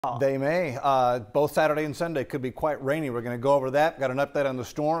They may. Both Saturday and Sunday could be quite rainy. We're going to go over that. Got an update on the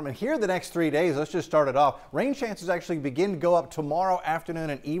storm. And here the next 3 days, let's just start it off. Rain chances actually begin to go up tomorrow afternoon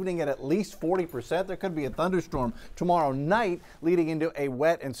and evening at least 40%. There could be a thunderstorm tomorrow night, leading into a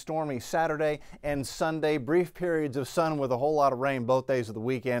wet and stormy Saturday and Sunday. Brief periods of sun with a whole lot of rain both days of the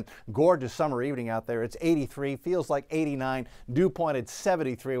weekend. Gorgeous summer evening out there. It's 83, feels like 89. Dew point at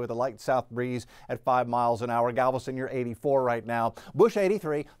 73 with a light south breeze at 5 miles an hour. Galveston, you're 84 right now. Bush,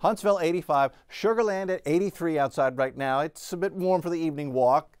 83. Huntsville, 85. Sugar Land at 83 outside right now. It's a bit warm for the evening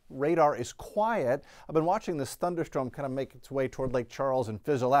walk. Radar is quiet. I've been watching this thunderstorm kind of make its way toward Lake Charles and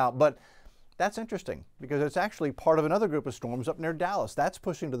fizzle out, but that's interesting because it's actually part of another group of storms up near Dallas. That's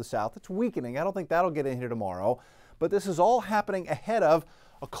pushing to the south. It's weakening. I don't think that'll get in here tomorrow, but this is all happening ahead of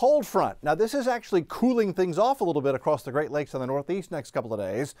a cold front. Now, this is actually cooling things off a little bit across the Great Lakes on the northeast next couple of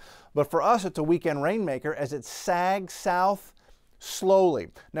days, but for us, it's a weekend rainmaker as it sags south slowly.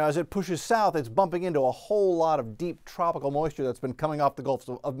 Now, as it pushes south, it's bumping into a whole lot of deep tropical moisture that's been coming off the Gulf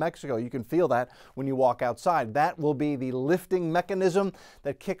of Mexico. You can feel that when you walk outside. That will be the lifting mechanism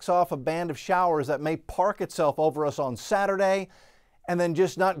that kicks off a band of showers that may park itself over us on Saturday and then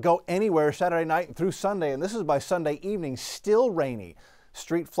just not go anywhere Saturday night and through Sunday. And this is by Sunday evening, still rainy.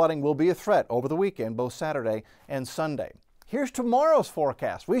 Street flooding will be a threat over the weekend, both Saturday and Sunday. Here's tomorrow's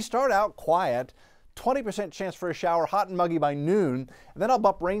forecast. We start out quiet. 20% chance for a shower, hot and muggy by noon, and then I'll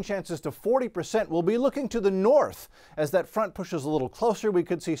bump rain chances to 40%. We'll be looking to the north as that front pushes a little closer. We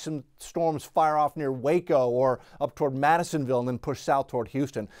could see some storms fire off near Waco or up toward Madisonville and then push south toward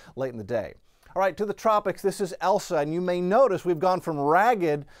Houston late in the day. All right, to the tropics, this is Elsa, and you may notice we've gone from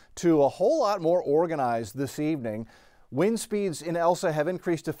ragged to a whole lot more organized this evening. Wind speeds in Elsa have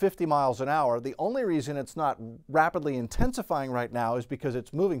increased to 50 miles an hour. The only reason it's not rapidly intensifying right now is because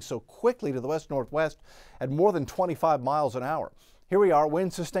it's moving so quickly to the west-northwest at more than 25 miles an hour. Here we are,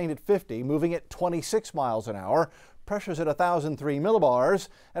 wind sustained at 50, moving at 26 miles an hour. Pressure's at 1,003 millibars,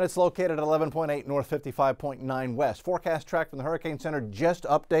 and it's located at 11.8 north, 55.9 west. Forecast track from the Hurricane Center just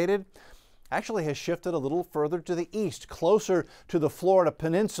updated. Actually has shifted a little further to the east, closer to the Florida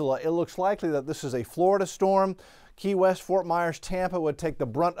Peninsula. It looks likely that this is a Florida storm. Key West, Fort Myers, Tampa would take the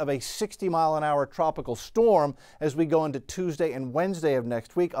brunt of a 60-mile-an-hour tropical storm as we go into Tuesday and Wednesday of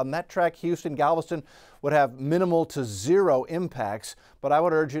next week. On that track, Houston, Galveston would have minimal to zero impacts, but I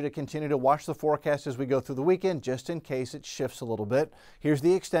would urge you to continue to watch the forecast as we go through the weekend, just in case it shifts a little bit. Here's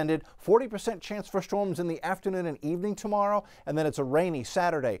the extended 40% chance for storms in the afternoon and evening tomorrow, and then it's a rainy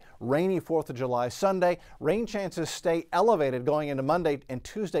Saturday, rainy 4th of July Sunday. Rain chances stay elevated going into Monday and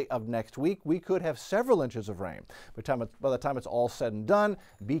Tuesday of next week. We could have several inches of rain. By the time it's all said and done,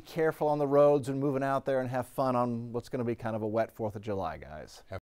 be careful on the roads and moving out there and have fun on what's going to be kind of a wet 4th of July, guys.